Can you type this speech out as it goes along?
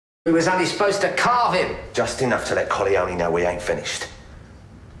We was only supposed to carve him. Just enough to let Corleone know we ain't finished.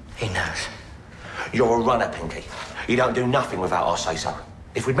 He knows. You're a runner, Pinkie. You don't do nothing without our say-so.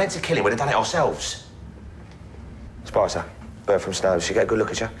 If we'd meant to kill him, we'd have done it ourselves. Spicer, bird from Snow, she get a good look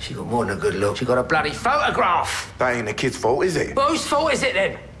at you? She got more than a good look. She got a bloody photograph. That ain't the kid's fault, is it? Well, whose fault is it,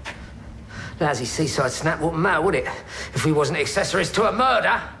 then? Lousy seaside snap wouldn't matter, would it? If we wasn't accessories to a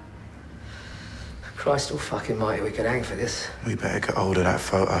murder. Christ all fucking mighty, we could hang for this. We better get hold of that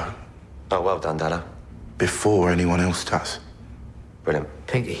photo. Oh, well done, Dallow. Before anyone else does. Brilliant.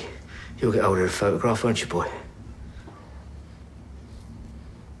 Pinkie, you'll get hold of the photograph, won't you, boy?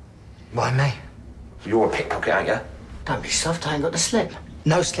 Why me? You're a pickpocket, ain't you? Don't be soft, I ain't got the slip.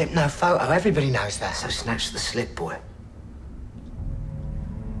 No slip, no photo. Everybody knows that. So snatch the slip, boy.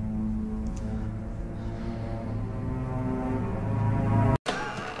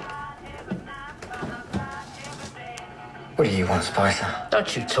 What do you want, Spicer?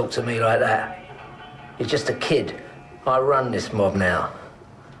 Don't you talk to me like that. You're just a kid. I run this mob now.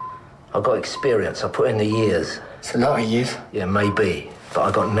 I've got experience. I put in the years. It's a lot of years. Yeah, maybe. But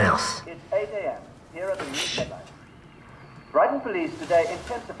I got nous. It's 8 a.m. Here are the news headlines. Brighton police today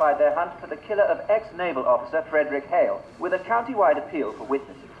intensified their hunt for the killer of ex-naval officer Frederick Hale with a county-wide appeal for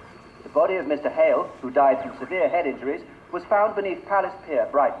witnesses. The body of Mr. Hale, who died from severe head injuries, was found beneath Palace Pier,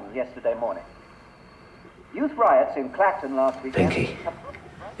 Brighton, yesterday morning. Youth riots in Clacton last weekend... Pinkie,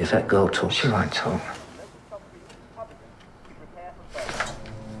 if that girl talks, she won't talk.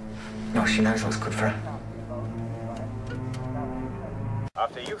 No, she knows what's good for her.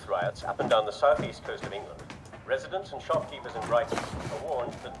 After youth riots up and down the southeast coast of England, residents and shopkeepers in Brighton are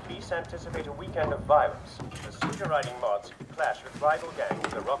warned that police anticipate a weekend of violence as scooter-riding mods clash with rival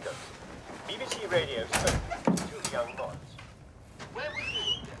gangs, the Rockers. BBC Radio spoke to two young mods. Where were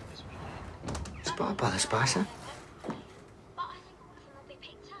you this weekend? Spotted by the Spicer.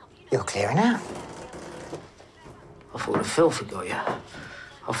 You're clearing out. I thought the filth had got you.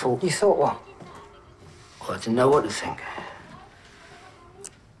 I thought... You thought what? Well, I didn't know what to think.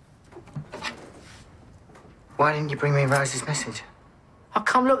 Why didn't you bring me Rose's message? I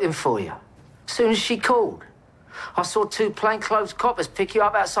come looking for you. As soon as she called. I saw two plainclothes coppers pick you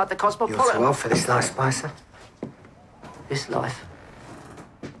up outside the Cosmopolitan. You're too old for this life, Spicer. This life?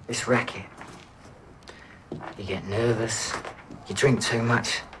 This racket. You get nervous, you drink too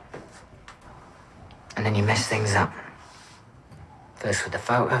much, and then you mess things up. First with the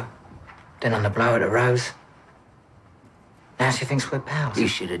photo, then on the blow at Rose. Now she thinks we're pals. You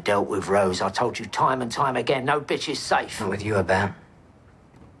should have dealt with Rose. I told you time and time again, no bitch is safe. Not with you about.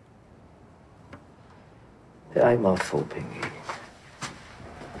 It ain't my fault, Pinkie.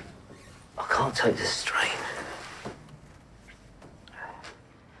 I can't take the strain.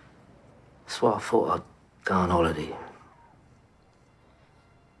 That's why I thought I'd go on holiday.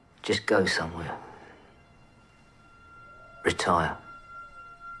 Just go somewhere. Retire.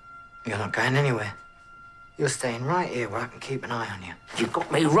 You're not going anywhere. You're staying right here where I can keep an eye on you. You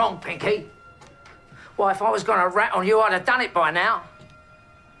got me wrong, Pinkie. Why, if I was gonna rat on you, I'd have done it by now.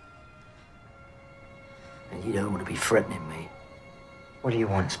 And you don't want to be threatening me. What do you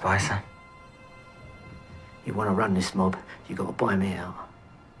want, Spicer? You want to run this mob, you got to buy me out.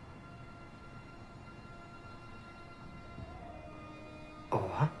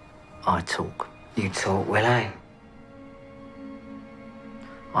 Or I talk. You talk, will I?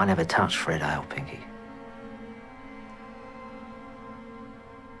 I never touched Fred Hale, Pinkie.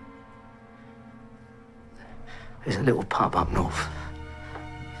 There's a little pub up north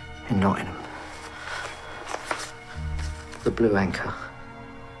in Nottingham. The Blue Anchor.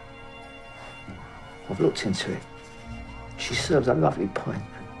 I've looked into it. She serves a lovely pint.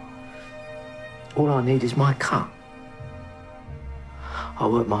 All I need is my cut. I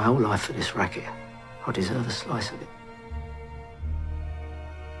worked my whole life for this racket. I deserve a slice of it.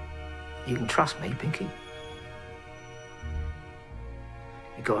 You can trust me, Pinkie.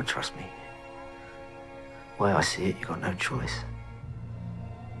 You gotta trust me. The way I see it, you got no choice.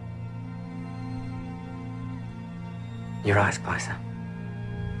 You're right, Spicer.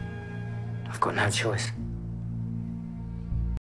 I've got no choice.